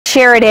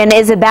Sheridan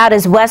is about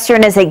as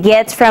Western as it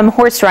gets, from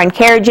horse-drawn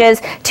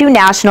carriages to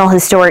national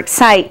historic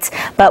sites.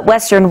 But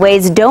Western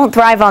ways don't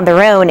thrive on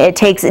their own. It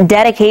takes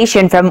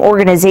dedication from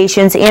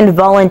organizations and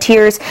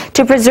volunteers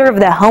to preserve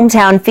the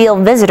hometown feel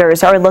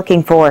visitors are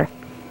looking for.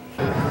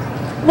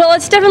 Well,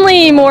 it's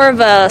definitely more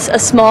of a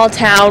small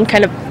town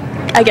kind of,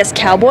 I guess,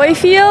 cowboy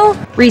feel.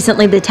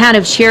 Recently, the town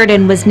of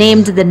Sheridan was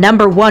named the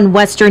 #1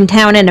 Western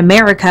town in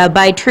America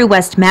by True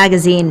West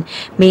magazine.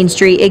 Main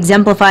Street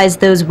exemplifies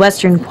those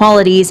Western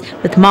qualities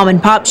with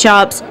mom-and-pop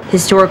shops,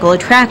 historical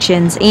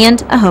attractions,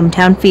 and a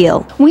hometown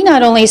feel. We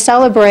not only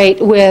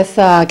celebrate with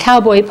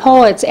cowboy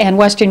poets and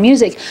Western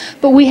music,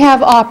 but we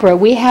have opera,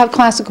 we have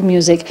classical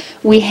music,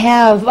 we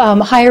have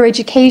higher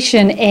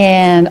education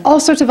and all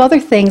sorts of other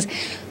things.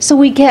 So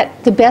we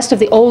get the best of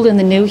the old and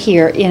the new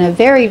here in a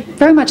very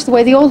much the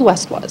way the Old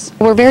West was.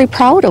 We're very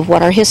proud of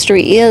what our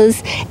history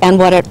is and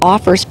what it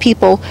offers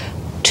people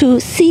to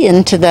see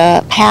into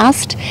the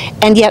past,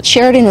 and yet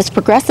Sheridan is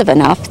progressive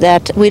enough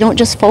that we don't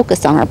just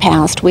focus on our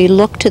past, we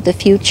look to the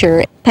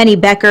future. Penny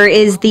Becker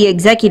is the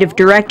Executive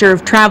Director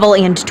of Travel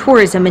and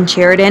Tourism in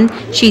Sheridan.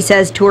 She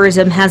says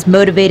tourism has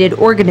motivated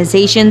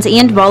organizations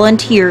and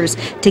volunteers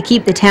to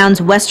keep the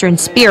town's Western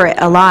spirit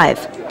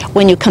alive.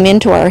 When you come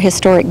into our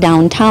historic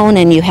downtown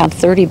and you have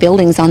 30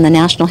 buildings on the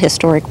National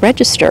Historic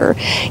Register,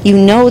 you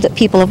know that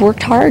people have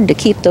worked hard to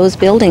keep those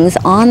buildings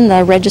on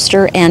the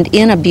register and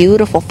in a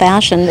beautiful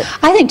fashion.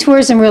 I think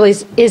tourism really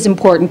is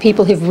important.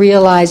 People have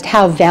realized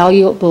how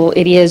valuable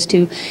it is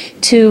to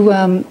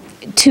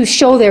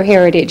show their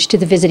heritage to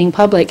the visiting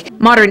public.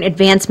 Modern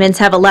advancements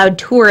have allowed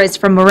tourists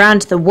from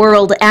around the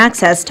world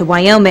access to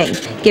Wyoming,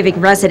 giving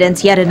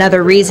residents yet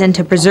another reason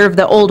to preserve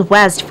the Old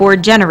West for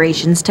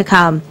generations to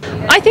come.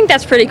 I think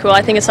that's pretty cool.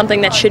 I think it's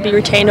something that should be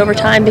retained over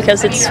time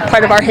because it's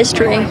part of our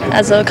history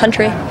as a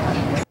country.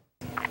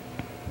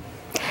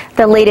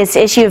 The latest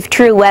issue of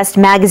True West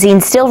magazine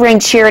still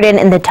ranked Sheridan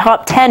in the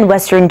top 10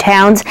 Western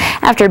towns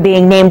after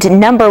being named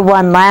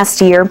 #1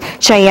 last year.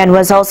 Cheyenne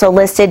was also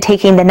listed,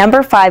 taking the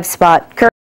 #5 spot.